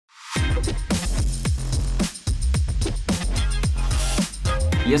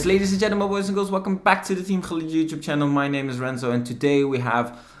Yes, ladies and gentlemen, boys and girls, welcome back to the Team Gullit YouTube channel. My name is Renzo, and today we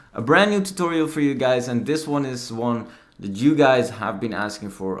have a brand new tutorial for you guys, and this one is one that you guys have been asking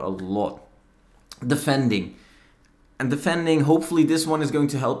for a lot. Defending. And defending, hopefully this one is going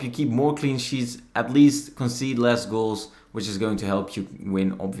to help you keep more clean sheets, at least concede less goals, which is going to help you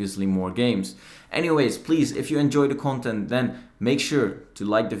win obviously more games. Anyways, please, if you enjoy the content, then make sure to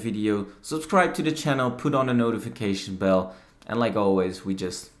like the video, subscribe to the channel, put on the notification bell, and like always, we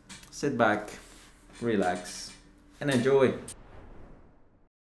just sit back, relax, and enjoy.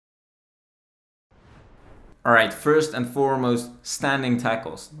 Alright, first and foremost, standing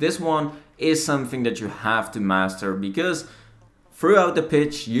tackles. This one is something that you have to master because throughout the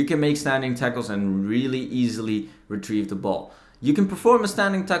pitch, you can make standing tackles and really easily retrieve the ball. You can perform a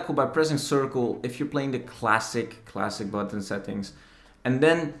standing tackle by pressing circle if you're playing the classic button settings. And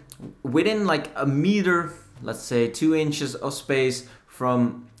then within like a meter, let's say 2 inches of space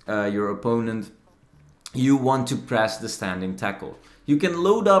from your opponent, you want to press the standing tackle. You can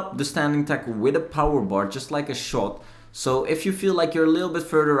load up the standing tackle with a power bar, just like a shot. So if you feel like you're a little bit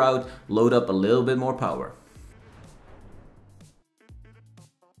further out, load up a little bit more power.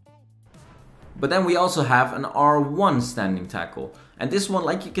 But then we also have an R1 standing tackle. And this one,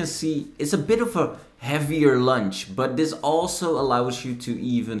 like you can see, is a bit of a heavier lunge, but this also allows you to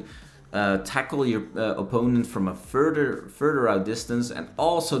even tackle your opponent from a further out distance, and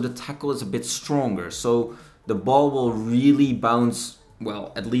also the tackle is a bit stronger, so the ball will really bounce,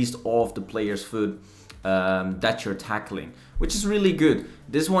 well, at least off the player's foot that you're tackling, which is really good.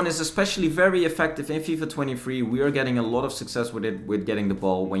 This one is especially very effective in FIFA 23. We are getting a lot of success with it, with getting the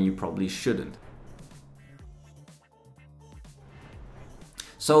ball when you probably shouldn't.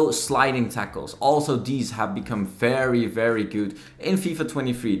 So sliding tackles, also these have become very good in FIFA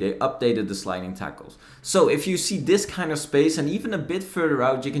 23. They updated the sliding tackles. So if you see this kind of space and even a bit further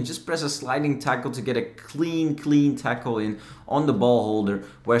out, you can just press a sliding tackle to get a clean tackle in on the ball holder,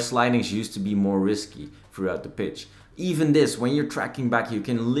 where slidings used to be more risky throughout the pitch. Even this, when you're tracking back, you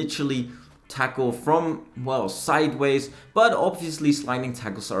can literally tackle from, well, sideways, but obviously sliding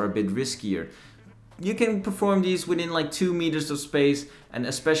tackles are a bit riskier. You can perform these within like 2 meters of space, and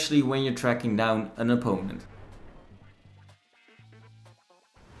especially when you're tracking down an opponent.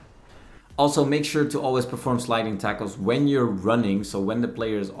 Also, make sure to always perform sliding tackles when you're running, so when the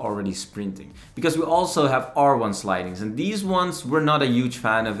player is already sprinting. Because we also have R1 slidings, and these ones, we're not a huge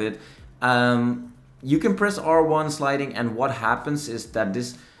fan of it. You can press R1 sliding, and what happens is that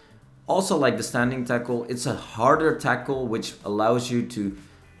this, also like the standing tackle, it's a harder tackle which allows you to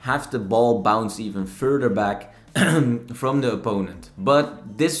have the ball bounce even further back from the opponent.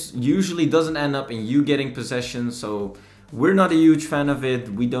 But this usually doesn't end up in you getting possession, so we're not a huge fan of it.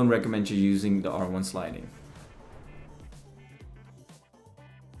 We don't recommend you using the R1 sliding.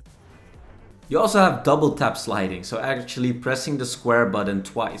 You also have double tap sliding, so actually pressing the square button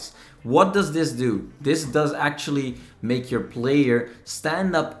twice. What does this do? This does actually make your player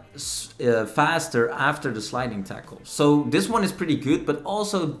stand up faster after the sliding tackle. So this one is pretty good, but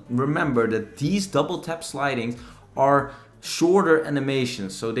also remember that these double tap slidings are shorter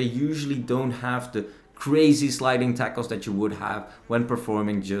animations, so they usually don't have the crazy sliding tackles that you would have when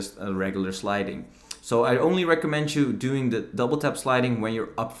performing just a regular sliding. So I only recommend you doing the double tap sliding when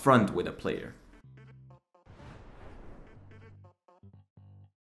you're up front with a player.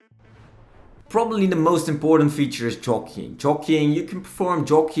 Probably the most important feature is jockeying. Jockeying, you can perform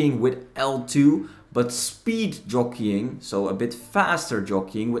jockeying with L2, but speed jockeying, so a bit faster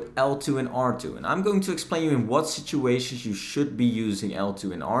jockeying, with L2 and R2. And I'm going to explain you in what situations you should be using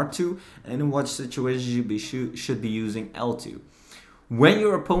L2 and R2, and in what situations you should be using L2. When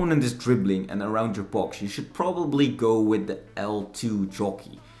your opponent is dribbling and around your box, you should probably go with the L2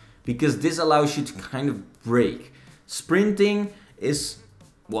 jockey, because this allows you to kind of break. Sprinting is,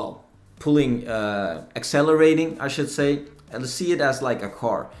 well, accelerating, I should say, and see it as like a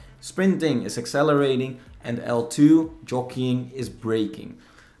car. Sprinting is accelerating, and L2 jockeying is braking.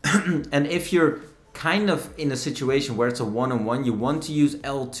 And if you're kind of in a situation where it's a one-on-one, you want to use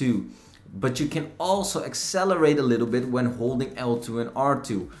L2, but you can also accelerate a little bit when holding L2 and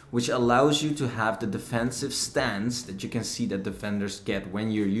R2, which allows you to have the defensive stance that you can see that defenders get when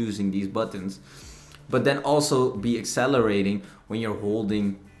you're using these buttons, but then also be accelerating when you're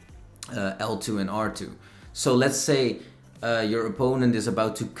holding L2 and R2. So let's say your opponent is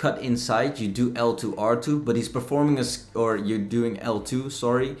about to cut inside, you do L2 R2, but he's performing or you're doing L2,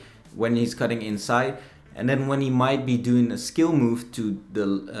 sorry, when he's cutting inside, and then when he might be doing a skill move to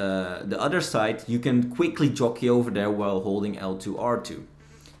the other side, you can quickly jockey over there while holding L2 R2.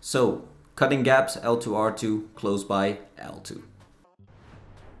 So Cutting gaps, L2, R2, close by, L2.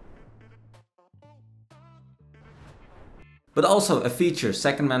 But also a feature,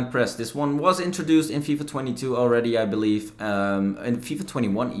 second man press. This one was introduced in FIFA 22 already, I believe, in FIFA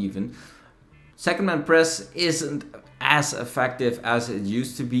 21 even. Second man press isn't as effective as it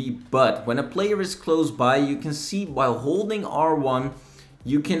used to be, but when a player is close by, you can see while holding R1,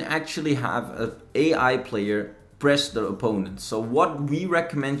 you can actually have an AI player press the opponent. So what we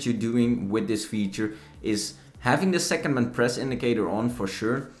recommend you doing with this feature is having the second man press indicator on for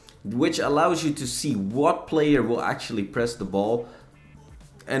sure, which allows you to see what player will actually press the ball.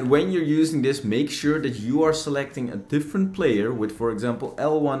 And when you're using this, make sure that you are selecting a different player with, for example,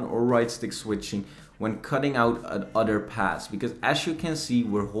 L1 or right stick switching when cutting out an other pass. Because as you can see,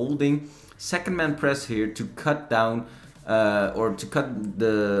 we're holding second man press here to cut down or to cut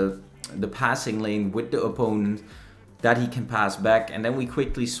the passing lane with the opponent that he can pass back, and then we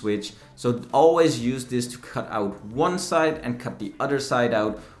quickly switch. So always use this to cut out one side and cut the other side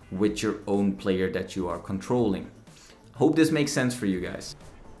out with your own player that you are controlling. Hope this makes sense for you guys.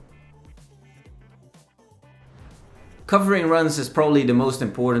 Covering runs is probably the most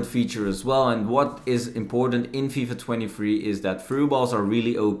important feature as well, and what is important in FIFA 23 is that through balls are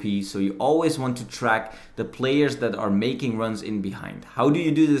really OP, so you always want to track the players that are making runs in behind. How do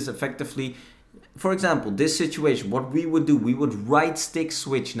you do this effectively? For example, this situation, what we would do, we would right stick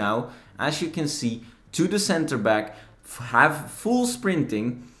switch now, as you can see, to the center back, have full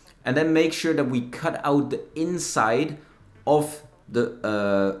sprinting, and then make sure that we cut out the inside of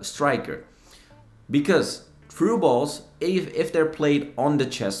the striker. Because through balls, if they're played on the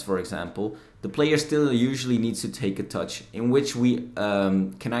chest, for example, the player still usually needs to take a touch, in which we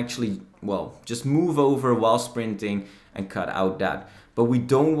can actually, well, just move over while sprinting and cut out that. But we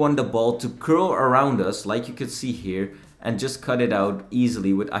don't want the ball to curl around us, like you could see here, and just cut it out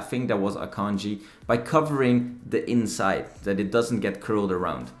easily with, I think that was Akanji, by covering the inside, that it doesn't get curled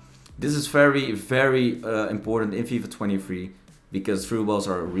around. This is very, very important in FIFA 23 because through balls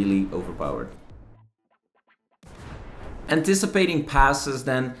are really overpowered. Anticipating passes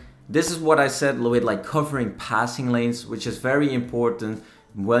then, this is what I said with like covering passing lanes, which is very important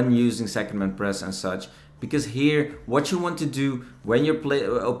when using second man press and such. Because here, what you want to do when your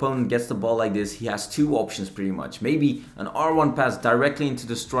opponent gets the ball like this, he has two options pretty much. Maybe an R1 pass directly into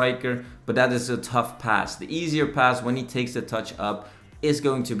the striker, but that is a tough pass. The easier pass when he takes the touch up is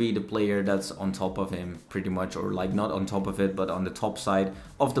going to be the player that's on top of him pretty much, or like not on top of it, but on the top side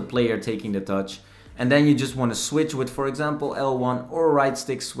of the player taking the touch. And then you just want to switch with, for example, L1 or right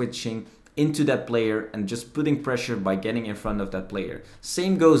stick switching into that player and just putting pressure by getting in front of that player.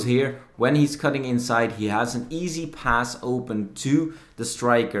 Same goes here. When he's cutting inside, he has an easy pass open to the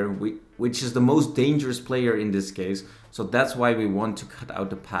striker, which is the most dangerous player in this case. So that's why we want to cut out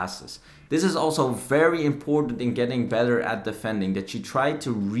the passes. This is also very important in getting better at defending, that you try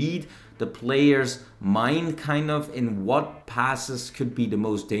to read the player's mind kind of in what passes could be the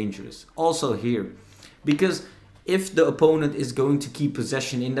most dangerous. Also here, because if the opponent is going to keep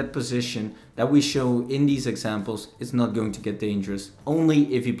possession in that position that we show in these examples, it's not going to get dangerous,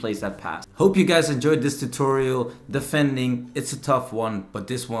 only if he plays that pass. Hope you guys enjoyed this tutorial. Defending, it's a tough one, but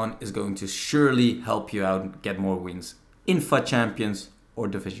this one is going to surely help you out and get more wins in FUT Champions or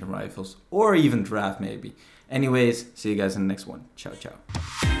Division Rivals or even Draft maybe. Anyways, see you guys in the next one. Ciao, ciao.